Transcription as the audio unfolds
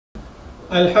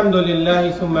الحمد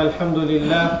لله ثم الحمد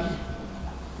لله.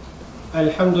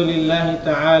 الحمد لله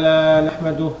تعالى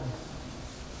نحمده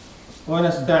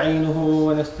ونستعينه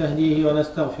ونستهديه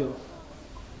ونستغفره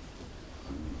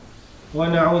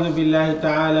ونعوذ بالله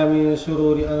تعالى من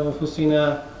شرور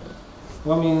أنفسنا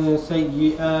ومن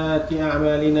سيئات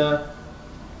أعمالنا.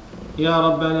 يا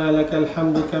ربنا لك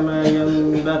الحمد كما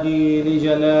ينبغي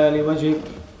لجلال وجهك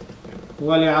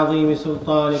ولعظيم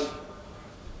سلطانك.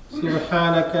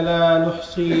 سبحانك لا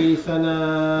نحصي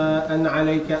ثناء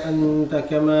عليك أنت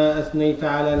كما أثنيت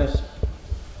على نفسك.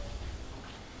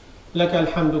 لك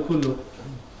الحمد كله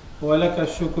ولك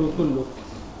الشكر كله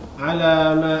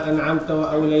على ما أنعمت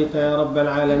وأوليت يا رب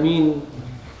العالمين.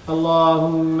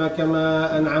 اللهم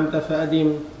كما أنعمت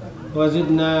فأدم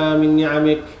وزدنا من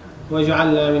نعمك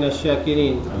واجعلنا من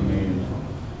الشاكرين.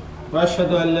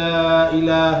 وأشهد أن لا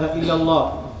إله إلا الله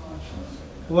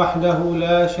وحده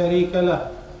لا شريك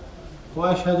له،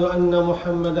 وأشهد أن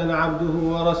محمدًا عبده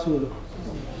ورسوله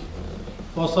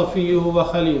وصفيه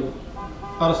وخليله،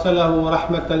 أرسله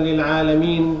رحمة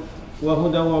للعالمين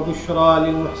وهدى وبشرى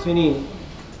للمحسنين،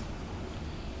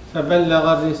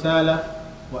 فبلغ الرسالة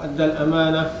وأدى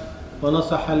الأمانة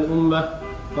ونصح الأمة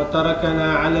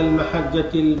وتركنا على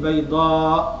المحجة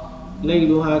البيضاء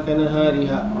ليلها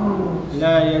كنهارها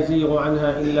لا يزيغ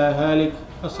عنها إلا هالك.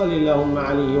 فصل اللهم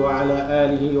عليه وعلى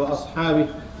آله وأصحابه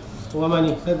ومن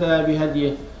اهتدى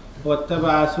بهديه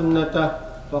واتبع سنته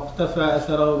واقتفى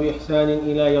أثره بإحسان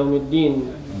إلى يوم الدين.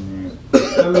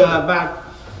 أما بعد،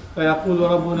 فيقول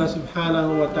ربنا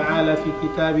سبحانه وتعالى في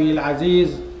كتابه العزيز: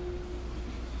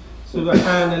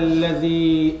 سبحان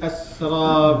الذي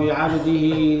أسرى بعبده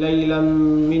ليلا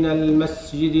من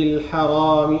المسجد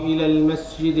الحرام إلى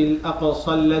المسجد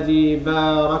الأقصى الذي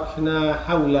باركنا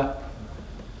حوله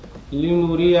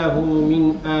لنريه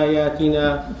من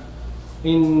آياتنا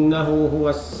إنه هو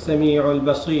السميع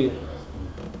البصير.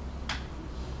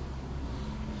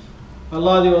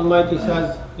 Allah the Almighty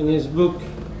says in His book,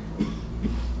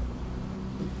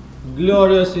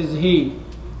 glorious is He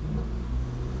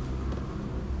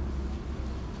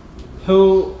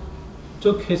who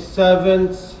took His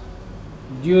servants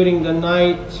during the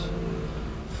night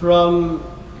from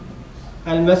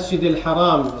Al-Masjid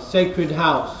al-Haram, the sacred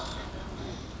house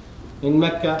in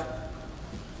Mecca,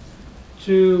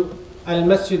 to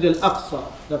Al-Masjid al-Aqsa,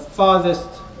 the farthest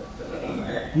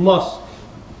mosque,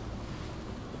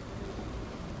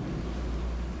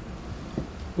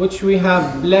 which we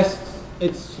have blessed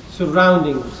its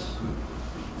surroundings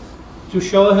to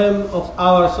show Him of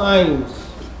our signs.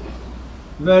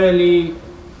 Verily,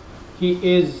 He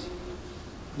is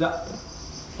the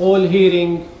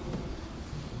all-hearing,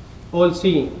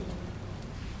 all-seeing.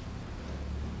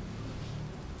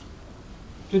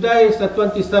 Today is the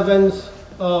 27th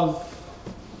of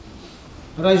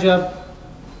Rajab,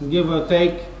 give or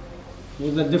take,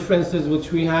 with the differences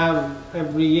which we have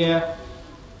every year.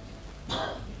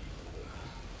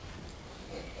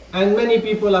 And many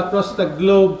people across the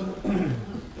globe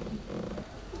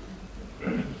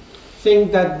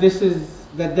think that this is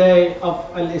the day of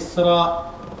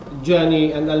Al-Isra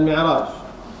journey and Al-Miraj.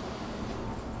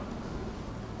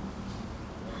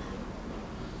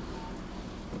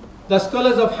 The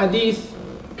scholars of Hadith,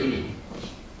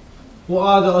 who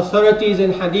are the authorities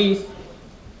in Hadith,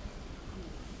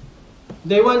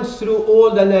 they went through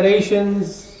all the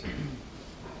narrations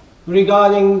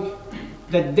regarding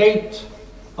the date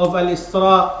of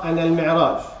Al-Isra and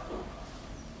Al-Miraj.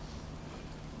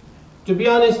 To be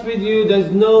honest with you,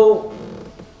 there's no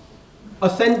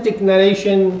authentic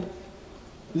narration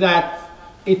that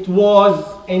it was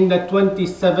in the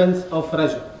 27th of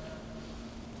Rajab.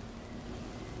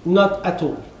 Not at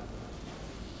all.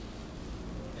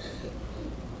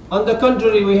 On the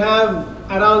contrary, we have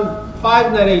around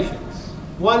 5 narrations.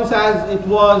 One says it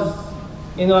was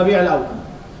in Rabi' al-Awwal.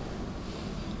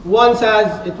 One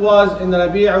says it was in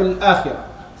Rabi' al-Akhirah.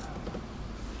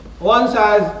 One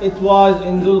says it was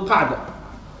in Dhul Qa'dah.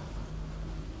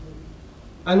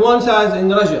 And one says in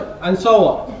Rajab, and so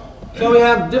on. So we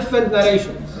have different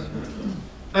narrations.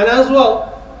 And as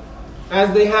well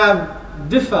as they have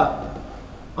differ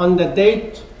on the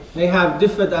date, they have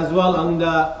differed as well on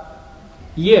the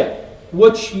year.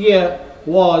 Which year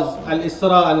was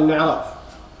Al-Isra and Al-Mi'raj?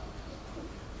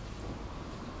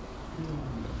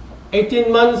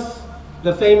 18 months,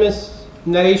 the famous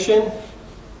narration.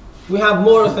 We have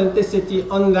more authenticity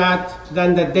on that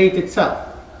than the date itself,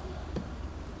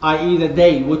 i.e. the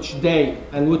day, which day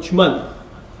and which month.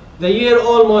 The year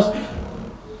almost,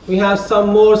 we have some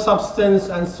more substance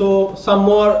and so some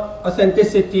more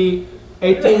authenticity.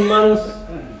 18 months,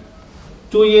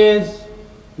 2 years,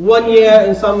 1 year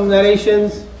in some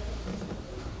narrations.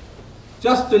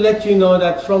 just to let you know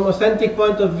that from authentic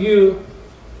point of view,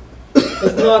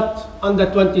 it's not on the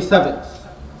 27th.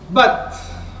 But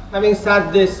having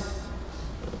said this,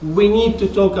 we need to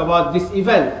talk about this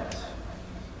event.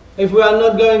 If we are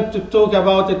not going to talk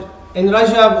about it in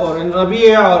Rajab or in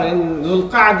Rabi' or in Dhul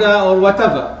Qa'dah or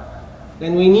whatever,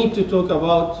 then we need to talk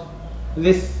about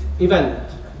this event,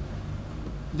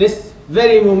 this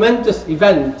very momentous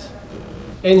event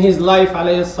in his life,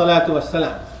 alayhi salatu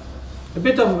wassalam. A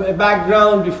bit of a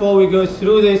background before we go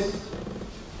through this.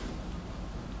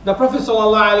 The Prophet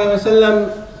sallallahu alayhi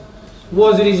wasallam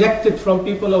was rejected from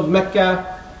people of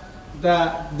Mecca,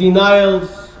 the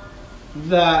denials,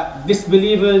 the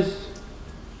disbelievers.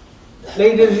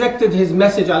 They rejected his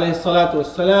message, alayhi salatu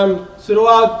wasalam,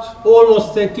 throughout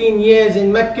almost 13 years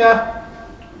in Mecca.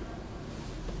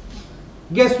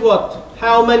 Guess what?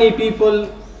 How many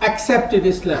people accepted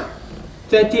Islam?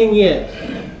 13 years.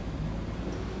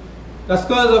 The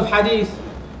scholars of hadith,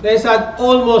 they said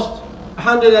almost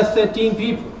 113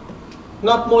 people,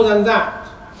 not more than that.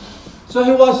 So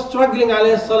he was struggling,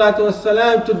 alayhi salatu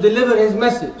wasalam, to deliver his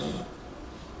message.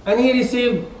 And he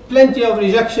received plenty of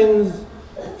rejections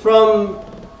from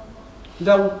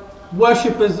the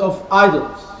worshippers of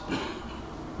idols.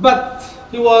 But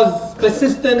he was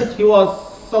persistent, he was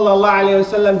sallallahu alayhi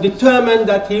wasallam determined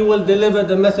that he will deliver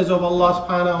the message of Allah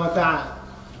subhanahu wa ta'ala.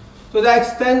 To the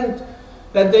extent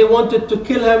that they wanted to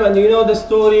kill him, and you know the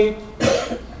story,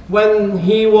 when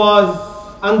he was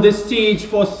under siege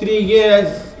for 3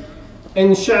 years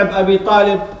in Sha'b Abi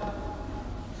Talib.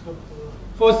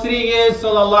 For 3 years,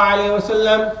 sallallahu alayhi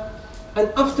wasallam.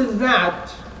 And after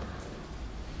that,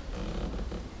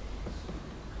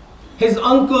 his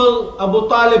uncle Abu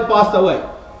Talib passed away.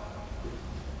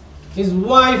 His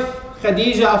wife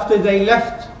Khadija, after they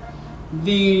left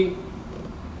the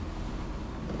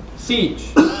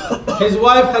siege, his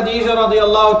wife Khadija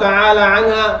radiallahu ta'ala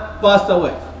anha passed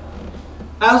away.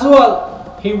 As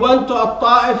well, he went to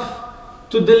At-Ta'if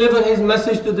to deliver his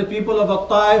message to the people of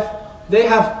At-Ta'if. They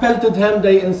have pelted him,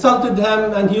 they insulted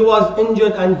him, and he was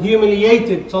injured and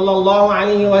humiliated, sallallahu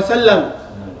alayhi wasallam.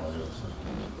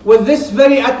 With this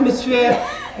very atmosphere,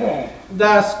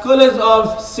 the scholars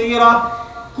of Seerah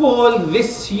call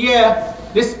this year,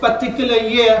 this particular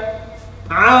year,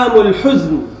 Aamul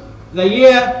Huzn, the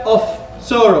year of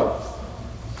sorrow,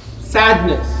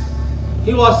 sadness.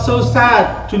 He was so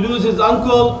sad to lose his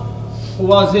uncle, who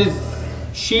was his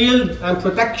shield and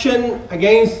protection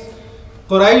against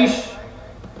Quraysh,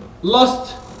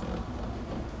 lost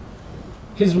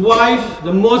his wife,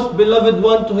 the most beloved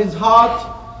one to his heart,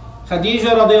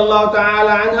 Khadija radiallahu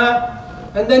ta'ala anha,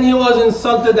 and then he was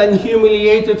insulted and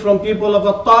humiliated from people of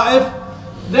At-Ta'if.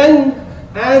 Then,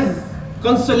 as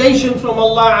consolation from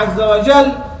Allah Azza wa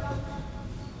Jal,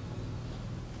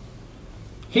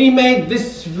 he made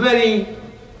this very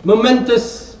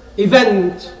momentous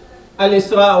event,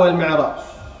 Al-Isra wal-Miraj.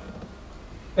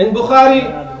 In Bukhari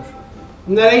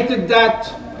narrated that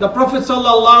the Prophet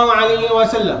sallallahu alayhi wa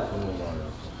sallam,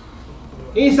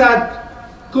 he said,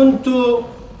 Kuntu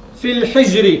fil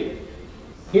hijri.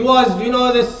 He was, you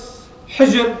know, this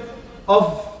hijr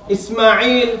of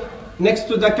Ismail next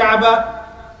to the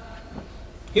Kaaba.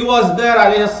 He was there,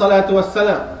 alayhi salatu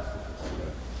wassalam.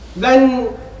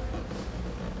 Then,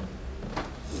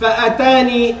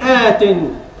 فَأَتَانِي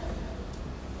آتٍ.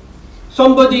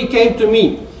 Somebody came to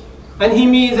me, and he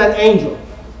means an angel.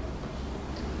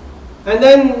 And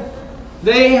then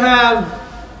they have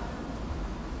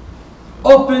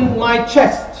opened my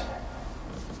chest.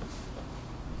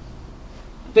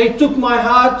 They took my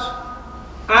heart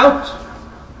out.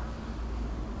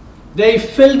 They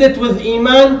filled it with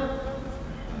Iman.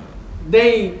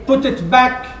 They put it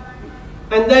back.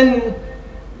 And then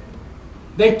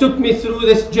they took me through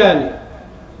this journey.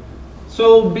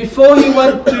 So before he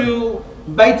went to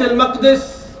Bayt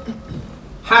al-Maqdis,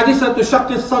 Hadithatu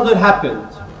Shaqq al-Sadr happened.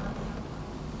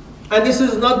 And this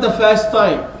is not the first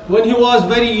time. When he was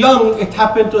very young, it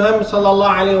happened to him,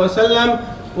 sallallahu alayhi wasallam.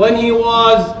 When he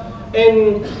was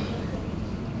in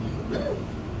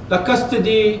the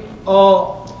custody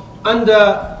or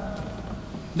under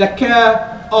the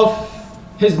care of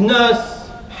his nurse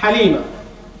Halima.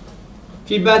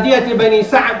 في بادية بني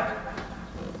سعد.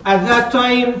 At that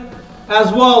time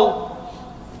as well,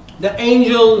 the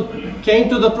angel came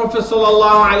to the Prophet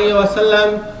sallallahu alaihi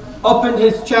wasallam, opened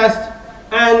his chest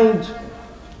and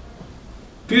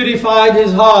purified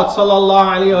his heart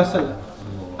sallallahu alaihi wasallam.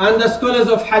 And the scholars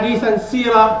of Hadith and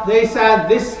Seerah, they said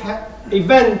this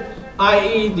event,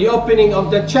 i.e. the opening of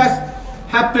the chest,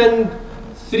 happened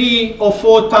 3 or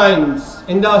 4 times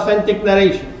in the authentic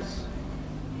narrations.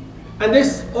 And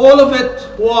this, all of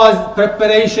it was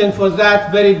preparation for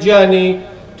that very journey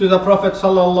to the Prophet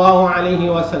sallallahu alaihi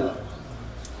wasallam.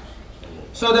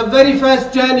 So the very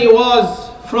first journey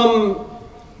was from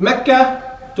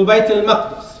Mecca to Bayt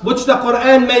al-Maqdis, which the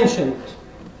Quran mentioned.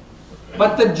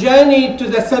 But the journey to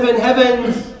the seven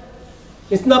heavens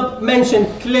is not mentioned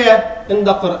clear in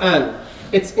the Quran.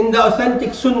 It's in the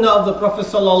authentic sunnah of the Prophet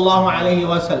sallallahu alaihi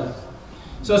wasallam.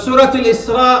 So Surah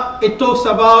Al-Isra, it talks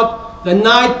about the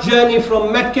night journey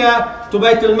from Mecca to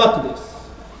Bayt al-Maqdis.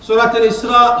 Surah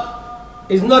Al-Isra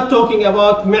is not talking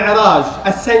about Miraj,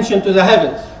 ascension to the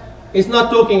heavens. It's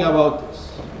not talking about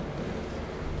this.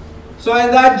 So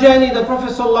in that journey, the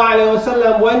Prophet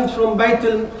ﷺ went from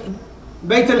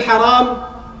Bayt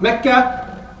al-Haram,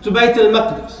 Mecca, to Bayt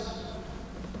al-Maqdis.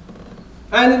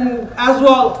 And as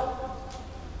well,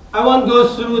 I won't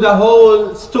go through the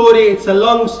whole story, it's a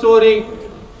long story,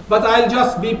 but I'll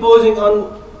just be posing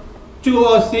on 2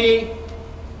 or 3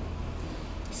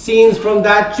 scenes from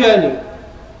that journey.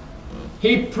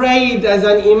 He prayed as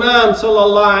an Imam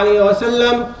sallallahu alayhi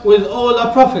wasallam with all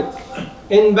the prophets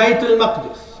in Bayt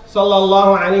al-Maqdis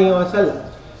sallallahu alayhi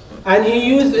wasallam. And he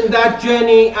used in that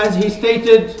journey, as he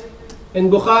stated in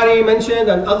Bukhari mentioned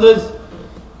and others,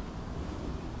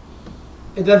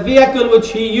 the vehicle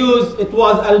which he used, it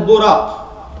was al-Buraq.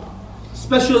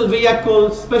 Special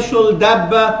vehicle, special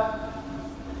dabba.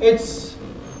 It's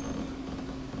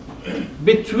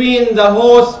between the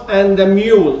horse and the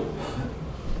mule,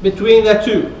 between the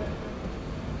two.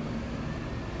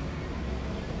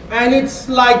 And it's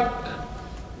like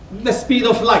the speed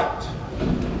of light.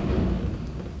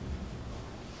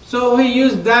 So he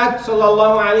used that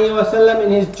sallallahu alayhi wasallam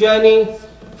in his journey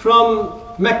from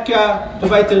Mecca to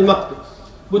Bayt al-Maqdis,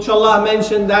 which Allah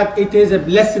mentioned that it is a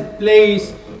blessed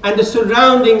place and the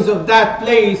surroundings of that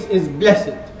place is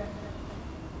blessed.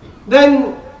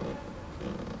 Then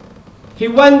he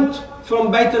went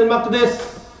from Bayt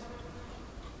al-Maqdis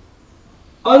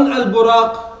on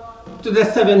al-Buraq to the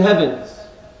 7 heavens.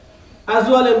 As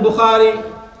well in Bukhari,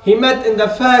 he met in the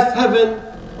first heaven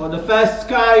or the first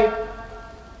sky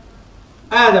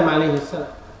Adam alayhi salam.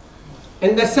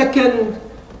 In the second,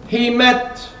 he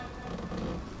met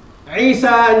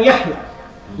Isa and Yahya,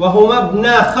 وَهُمَا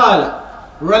ابْنَا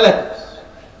خَالَ, relatives.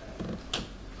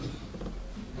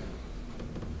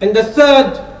 In the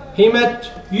third, he met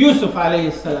Yusuf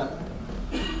alayhi salam.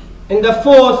 In the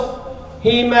fourth,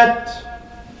 he met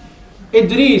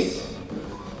Idris.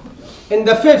 In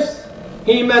the fifth,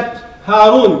 he met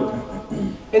Harun.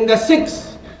 In the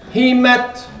sixth, he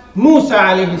met Musa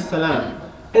alayhi salam.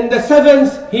 In the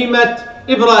seventh, he met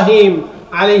Ibrahim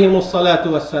alayhi salatu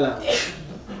wassalam.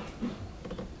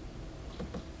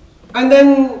 And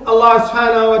then Allah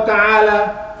subhanahu wa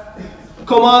ta'ala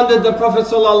commanded the Prophet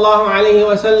sallallahu alayhi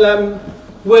wasallam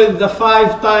with the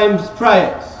 5 times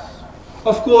prayers.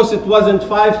 Of course, it wasn't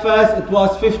 5 first, it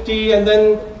was 50, and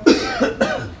then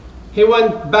he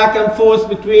went back and forth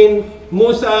between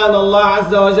Musa and Allah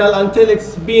Azza wa Jal until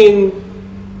it's been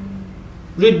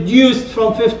reduced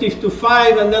from 50 to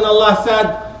 5, and then Allah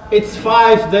said, it's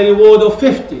 5, the reward of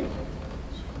 50.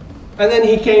 And then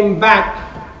he came back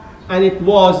and it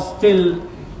was still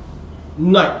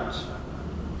night.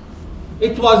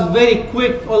 It was very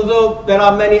quick, although there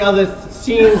are many other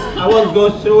scenes. I won't go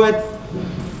through it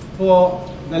for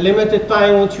the limited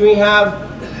time which we have.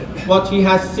 What he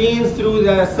has seen through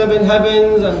the 7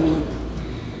 heavens and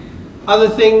other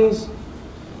things.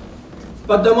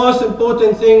 But the most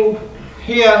important thing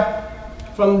here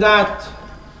from that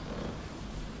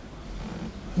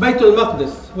Bayt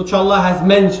al-Maqdis, which Allah has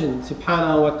mentioned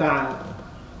subhanahu wa ta'ala.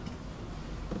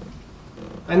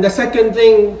 And the second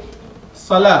thing,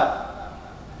 Salah.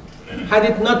 Had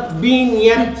it not been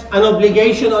yet an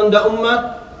obligation on the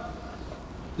Ummah,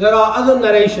 there are other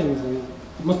narrations,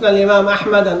 Musnad Imam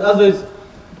Ahmad and others,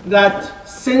 that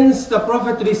since the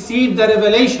Prophet received the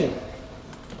revelation,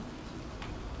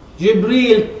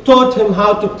 Jibreel taught him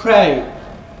how to pray.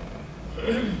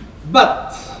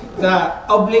 But the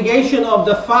obligation of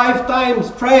the 5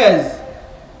 times prayers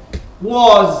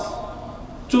was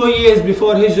 2 years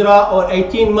before Hijrah or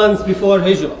 18 months before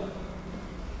Hijrah.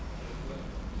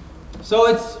 So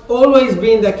it's always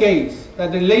been the case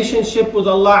that the relationship with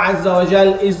Allah Azza wa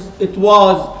Jal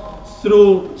was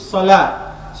through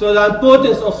Salah. So the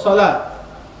importance of Salah,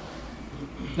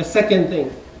 the second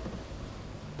thing.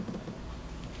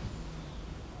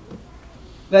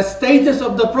 The status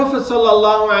of the Prophet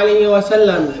sallallahu alaihi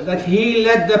wasallam, that he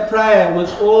led the prayer with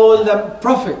all the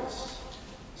prophets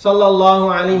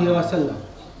sallallahu alaihi wasallam.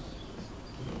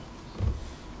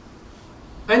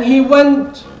 And he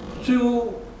went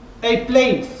to a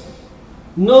place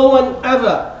no one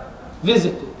ever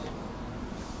visited.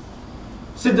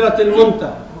 Sidrat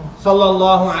al-Muntaha,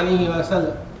 sallallahu alayhi wa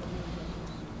sallam.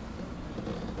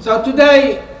 So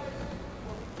today,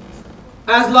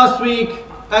 as last week,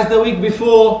 as the week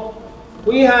before,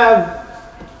 we have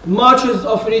marches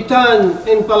of return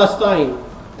in Palestine.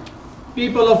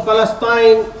 People of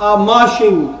Palestine are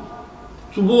marching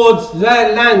towards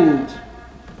their land.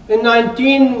 In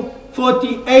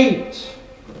 1948,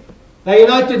 the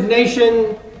United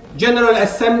Nations General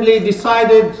Assembly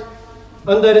decided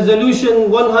under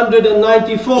Resolution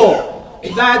 194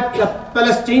 that the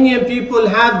Palestinian people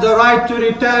have the right to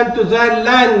return to their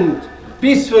land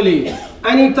peacefully,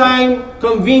 anytime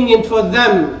convenient for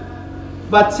them.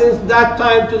 But since that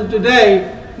time till today,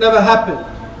 never happened.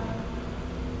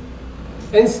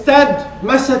 Instead,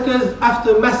 massacres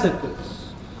after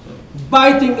massacres,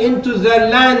 biting into their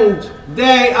land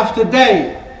day after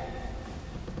day.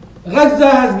 Gaza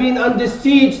has been under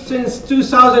siege since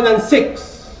 2006.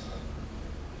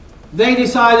 They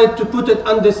decided to put it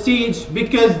under siege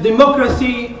because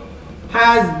democracy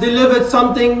has delivered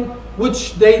something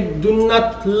which they do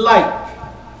not like,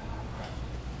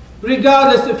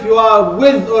 regardless if you are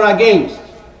with or against,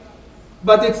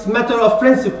 but it's a matter of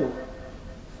principle.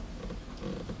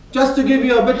 Just to give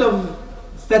you a bit of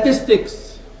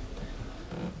statistics,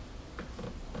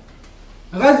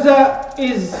 Gaza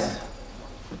is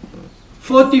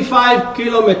 45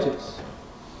 kilometers.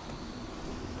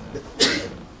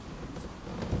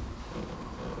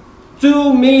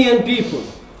 2 million people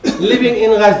living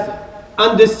in Gaza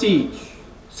under siege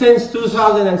since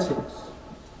 2006.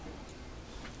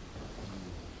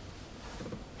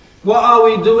 What are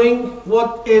we doing?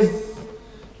 What is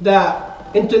the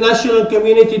international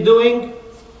community doing?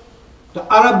 The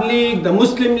Arab League, the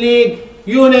Muslim League,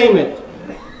 you name it.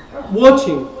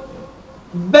 Watching.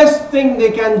 Best thing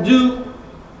they can do,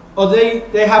 or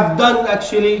they have done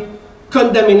actually,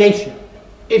 condemnation,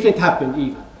 if it happened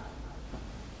even.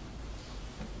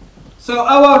 So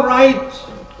our right,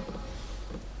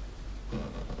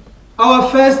 our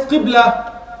first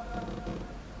Qibla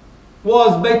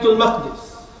was Baytul Maqdis.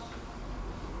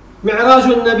 Miraj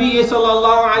al-Nabi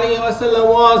sallallahu alayhi wa sallam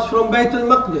was from Baytul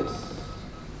Maqdis.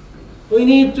 We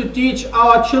need to teach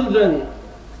our children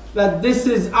that this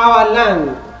is our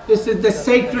land. This is the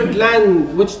sacred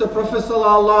land which the Prophet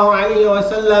sallallahu alayhi wa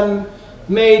sallam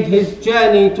made his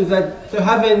journey to the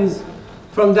heavens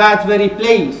from that very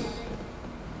place.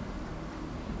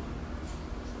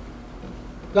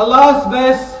 The last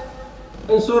verse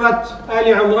in Surah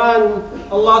Ali Imran,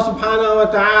 Allah subhanahu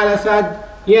wa ta'ala said,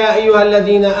 يا أيها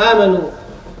الذين آمنوا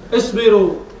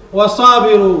اصبروا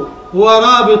وصابروا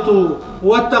ورابطوا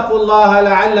واتقوا الله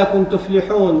لعلكم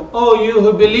تفلحون. O you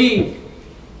who believe,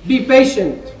 be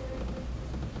patient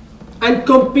and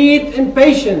compete in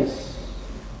patience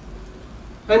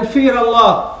and fear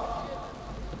Allah,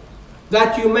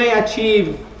 that you may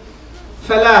achieve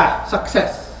falah,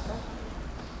 success.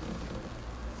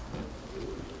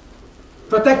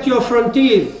 Protect your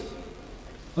frontiers.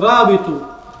 Rabitu.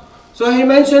 So he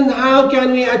mentioned how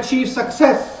can we achieve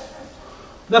success.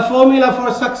 The formula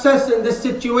for success in this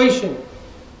situation.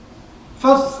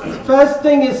 First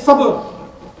thing is sabr.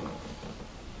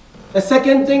 The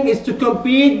second thing is to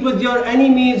compete with your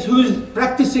enemies who's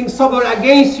practicing sabr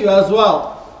against you as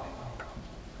well.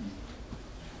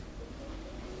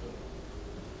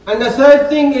 And the third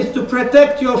thing is to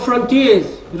protect your frontiers,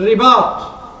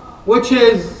 ribat, which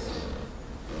is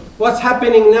what's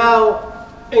happening now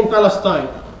in Palestine.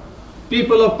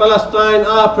 People of Palestine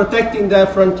are protecting their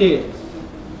frontiers,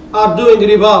 are doing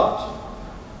ribat.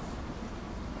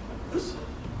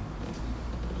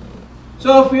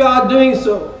 So if we are doing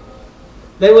so,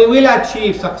 then we will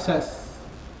achieve success.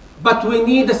 But we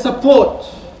need the support.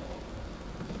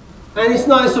 And it's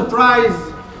not a surprise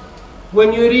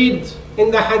when you read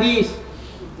in the hadith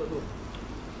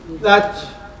that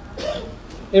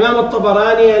Imam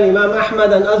al-Tabarani and Imam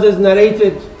Ahmad and others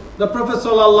narrated, the Prophet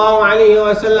sallallahu alayhi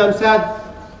wa sallam said,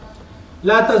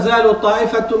 لا تزال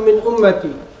طائفة من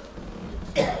أمتي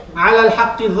على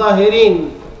الحق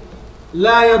الظاهرين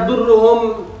لا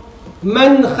يضرهم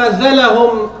من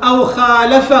خذلهم أو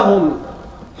خالفهم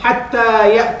حتى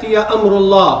يأتي أمر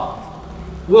الله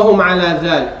وهم على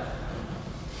ذلك.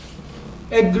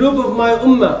 A group of my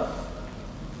ummah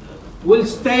will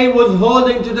stay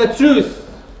withholding to the truth.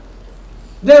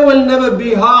 They will never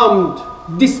be harmed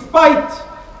despite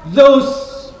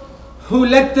those who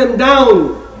let them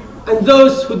down and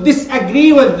those who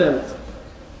disagree with them,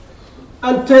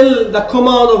 until the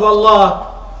command of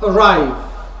Allah arrive,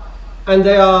 and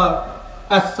they are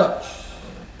as such.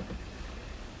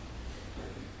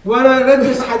 When I read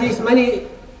this hadith many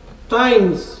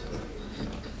times,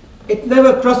 it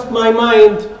never crossed my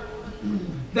mind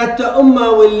that the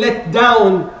Ummah will let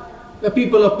down the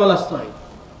people of Palestine.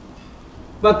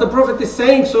 But the Prophet is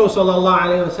saying so, sallallahu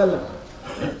alayhi wa sallam.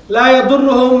 لا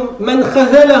يضرهم من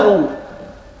خذلهم.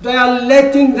 They are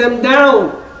letting them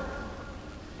down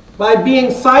by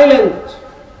being silent,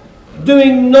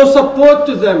 doing no support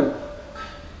to them.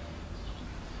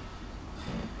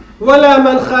 ولا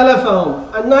من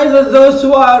خالفهم. And neither those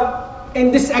who are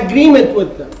in disagreement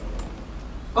with them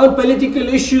on political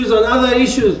issues, on other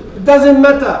issues. It doesn't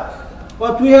matter.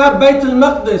 What we have, Bayt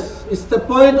al-Maqdis, is the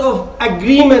point of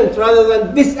agreement rather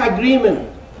than disagreement.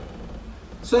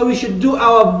 So we should do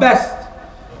our best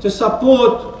to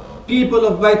support people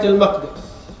of Bayt al-Maqdis,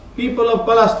 people of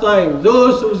Palestine,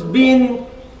 those who've been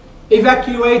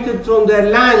evacuated from their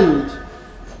land,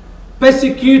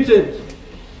 persecuted,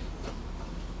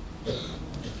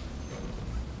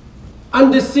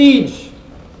 under siege,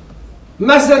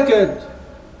 massacred.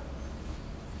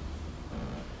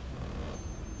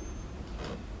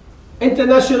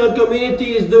 International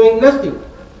community is doing nothing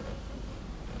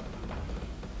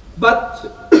but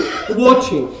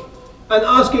watching and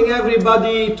asking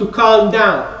everybody to calm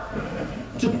down,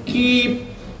 to keep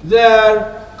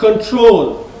their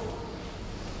control.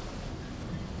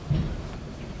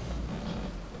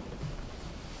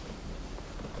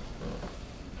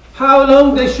 How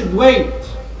long they should wait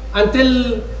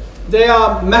until they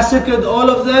are massacred, all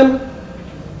of them?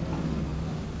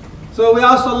 So we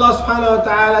ask Allah subhanahu wa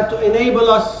ta'ala to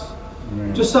enable us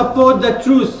to support the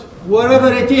truth, wherever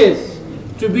it is,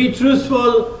 to be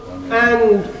truthful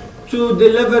and to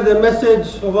deliver the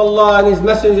message of Allah and His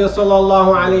Messenger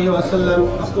sallallahu alayhi wa sallam.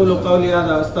 أقول قولي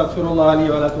هذا أستغفر الله لي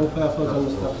ولكم فيا فوز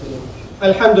المستغفرين.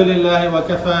 الحمد لله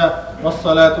وكفى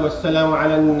والصلاة والسلام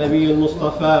على النبي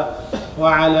المصطفى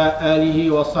وعلى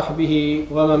آله وصحبه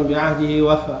ومن بعهده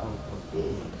وفى.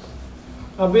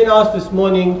 I've been asked this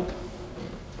morning,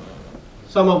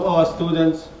 some of our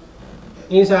students,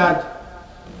 he said,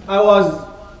 I was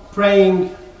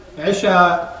praying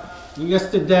Isha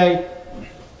yesterday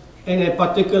in a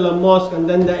particular mosque, and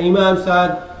then the Imam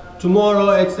said,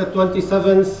 tomorrow it's the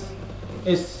 27th,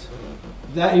 it's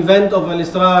the event of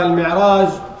Isra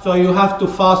al-Miraj, so you have to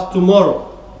fast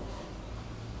tomorrow.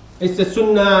 It's the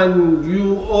Sunnah and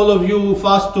all of you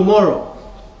fast tomorrow.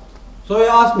 So he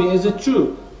asked me, is it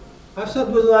true? I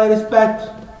said, with my respect,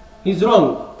 he's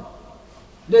wrong.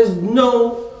 There's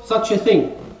no such a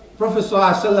thing. Prophet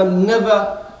ﷺ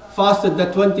never fasted the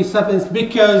 27th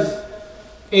because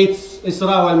it's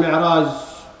Isra al-Mi'raj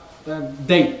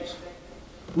date.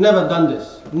 Never done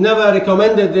this. Never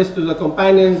recommended this to the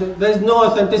companions. There's no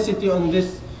authenticity on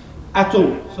this at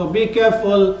all. So be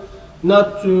careful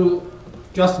not to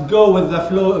just go with the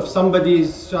flow. If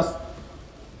somebody's just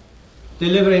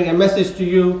delivering a message to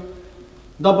you,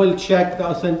 double check the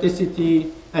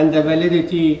authenticity and the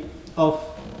validity of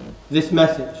this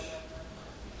message.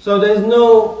 So there is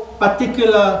no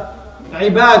particular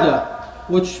ibadah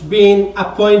which been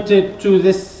appointed to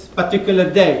this particular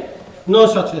day. No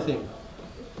such a thing.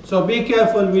 So be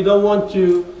careful, we don't want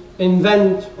to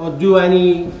invent or do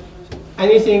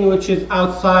anything which is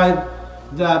outside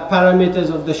the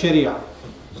parameters of the Sharia.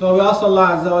 So we ask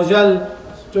Allah Azza wa Jal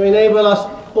to enable us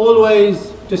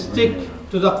always to stick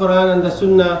to the Quran and the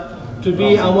Sunnah, to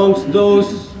be amongst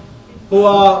those who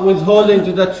are withholding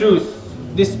to the truth,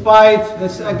 despite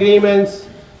disagreements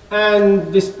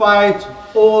and despite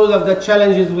all of the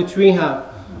challenges which we have.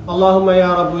 Allahumma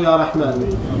ya Rabbu ya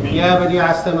Rahman, ya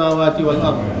Badi'a as-samawati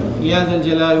wal-ard, ya Dhal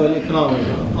Jalal wal-Ikram.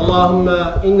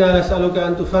 Allahumma inna nas'aluka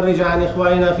an tufarrij an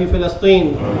ikhwanina fi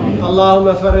Filastin.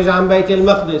 Allahumma farrij an Bayt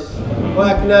al-Maqdis wa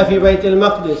aknafi Bayt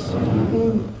al-Maqdis.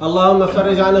 Allahumma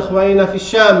farrij an ikhwanina fi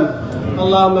Sham.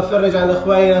 اللهم فرج عن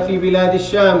إخواننا في بلاد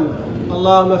الشام.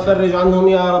 اللهم فرج عنهم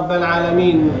يا رب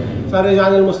العالمين. فرج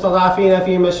عن المستضعفين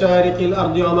في مشارق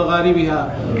الأرض ومغاربها.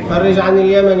 فرج عن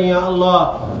اليمن يا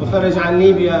الله، وفرج عن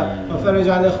ليبيا، وفرج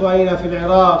عن إخواننا في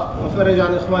العراق، وفرج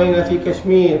عن إخواننا في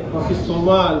كشمير وفي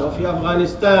الصومال وفي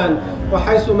أفغانستان،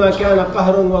 وحيثما كان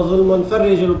قهر وظلم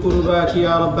فرج الكربات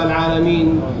يا رب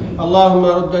العالمين. اللهم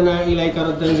ردنا إليك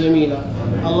ردا جميلا.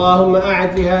 اللهم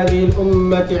أعد لهذه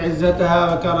الأمة عزتها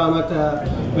وكرامتها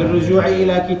بالرجوع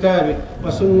إلى كتابك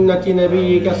وسنة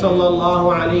نبيك صلى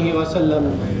الله عليه وسلم.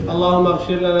 اللهم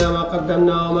اغفر لنا ما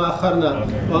قدمنا وما أخرنا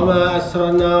وما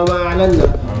أسررنا وما أعلنا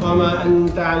وما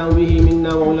أنت أعلم به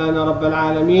منا مولانا رب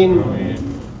العالمين.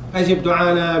 أجب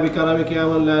دعانا بكرمك يا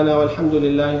من لنا، والحمد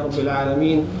لله رب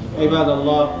العالمين. عباد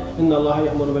الله، إن الله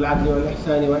يأمر بالعدل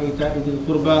والإحسان وإيتاء ذي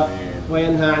القربى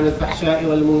وينهى عن الفحشاء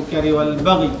والمنكر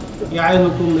والبغي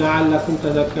يعظكم لعلكم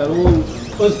تذكرون.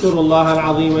 اذكروا الله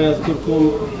العظيم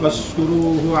يذكركم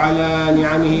واشكروه على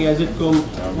نعمه يزدكم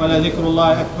ولذكر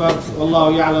الله أكبر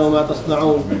والله يعلم ما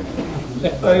تصنعون.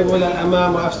 اقتربوا إلى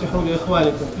الأمام وأفسحوا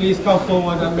لإخوانكم. Please come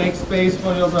forward and make space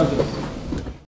for your brothers.